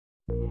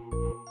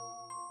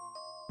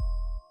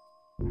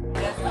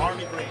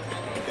Army green.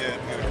 Yeah,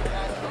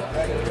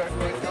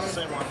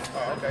 Same one.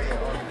 oh, okay,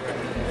 yeah, Army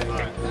green.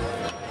 Alright.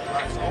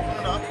 Alright, so open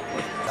it up.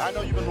 I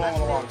know you've been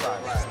rolling a long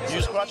time.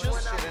 Use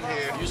crutches? Shit in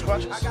here. Use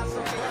crutches? Yeah,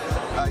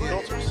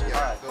 Filters? Yeah,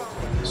 Alright.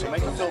 filters. So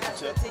make a filter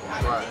tip.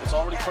 Right. It's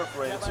already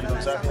perforated, so you know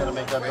exactly how to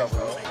make that double.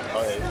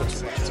 Oh yeah, you put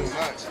too much. Too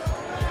much.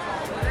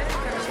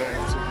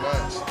 Too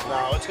much.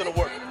 No, it's gonna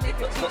work.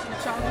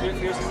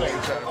 Here's the thing.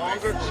 The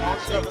longer, no,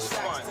 this is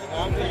fine. The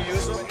longer you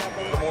use them,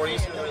 the more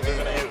easy they're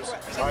gonna use.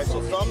 Alright,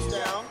 so thumbs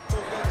down,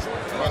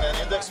 and then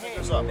index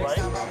fingers up, right?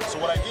 So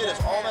what I did is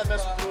all that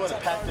mess through and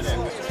packed it in.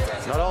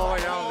 Not all the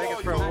way down, make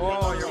it through.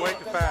 Whoa, you're way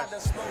too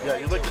fast. Yeah,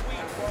 you licked it.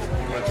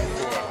 You went too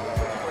far.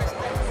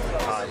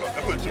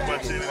 I put too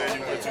much in it and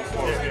you went too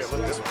far. Here,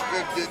 look this one.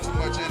 You did too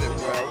much in it,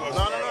 bro.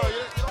 No.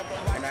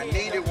 And I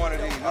needed one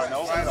of these. All right,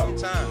 now open right it up. on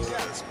time. I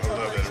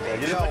love that,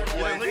 bro.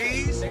 Yo, boy,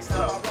 these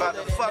about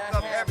to fuck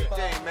up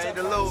everything, man.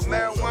 The little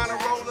marijuana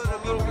roller, the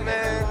little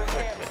man.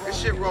 This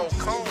shit roll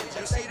cones.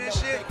 You see this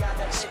shit?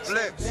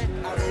 Splits.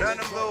 None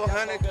of them little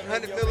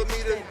 100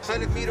 millimeter,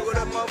 100 meter,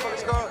 whatever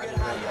motherfuckers called.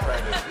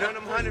 None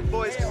of them 100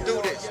 boys can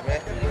do this,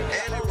 man.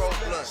 And they roll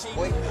blunts,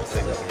 boy.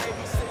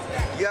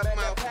 Yup,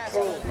 my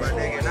cold, my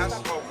nigga. And I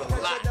smoke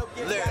a lot.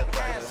 Literally.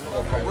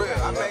 For real.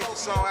 I made the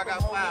song, I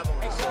got 5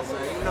 on it. So,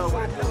 man, you know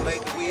what it is.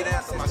 Make the weed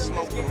after I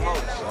smoke the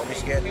most. Don't be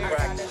scared to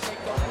practice.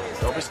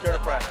 Don't be scared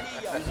of practice.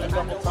 Use it a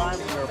couple times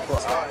and you're a pro.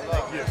 All right,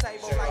 thank you.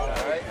 All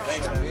right,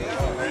 thanks, man.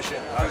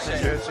 Appreciate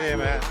it. Good shit,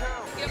 man.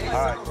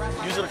 All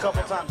right, use it a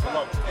couple times. I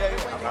love it.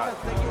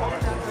 All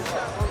right.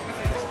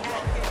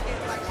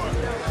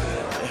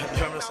 You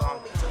remember the song?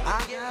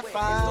 I got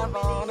 5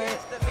 on it.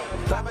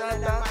 Da, da,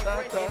 da,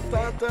 da,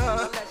 da,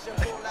 da, da.